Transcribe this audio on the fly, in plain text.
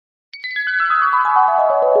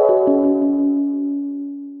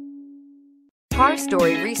Car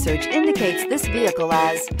Story research indicates this vehicle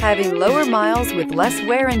as having lower miles with less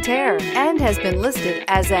wear and tear, and has been listed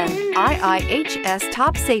as an IIHS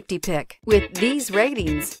top safety pick with these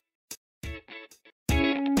ratings.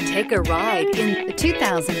 Take a ride in the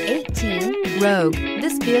 2018 Rogue.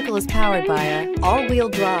 This vehicle is powered by a all-wheel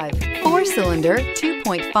drive, 4-cylinder,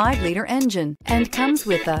 2.5-liter engine and comes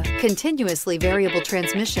with a continuously variable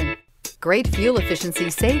transmission. Great fuel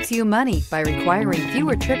efficiency saves you money by requiring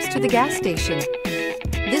fewer trips to the gas station.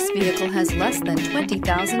 This vehicle has less than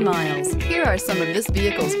 20,000 miles. Here are some of this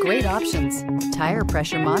vehicle's great options: tire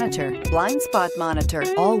pressure monitor, blind spot monitor,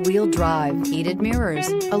 all-wheel drive, heated mirrors,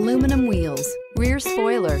 aluminum wheels, rear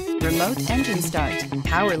spoiler, remote engine start,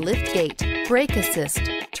 power lift gate, brake assist,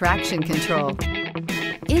 traction control.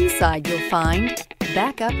 Inside you'll find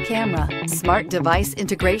backup camera, smart device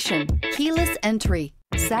integration, keyless entry,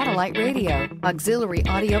 satellite radio, auxiliary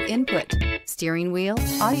audio input, steering wheel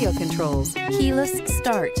audio controls, keyless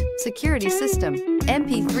start, security system,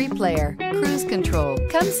 MP3 player, cruise control.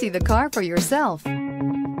 Come see the car for yourself.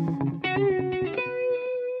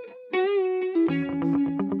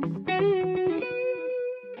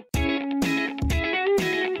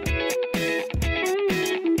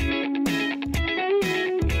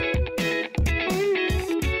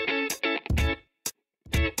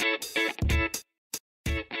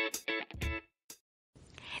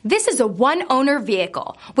 This is a one-owner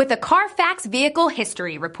vehicle with a Carfax Vehicle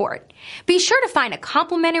History Report. Be sure to find a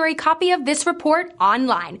complimentary copy of this report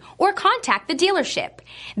online or contact the dealership.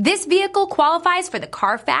 This vehicle qualifies for the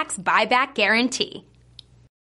Carfax Buyback Guarantee.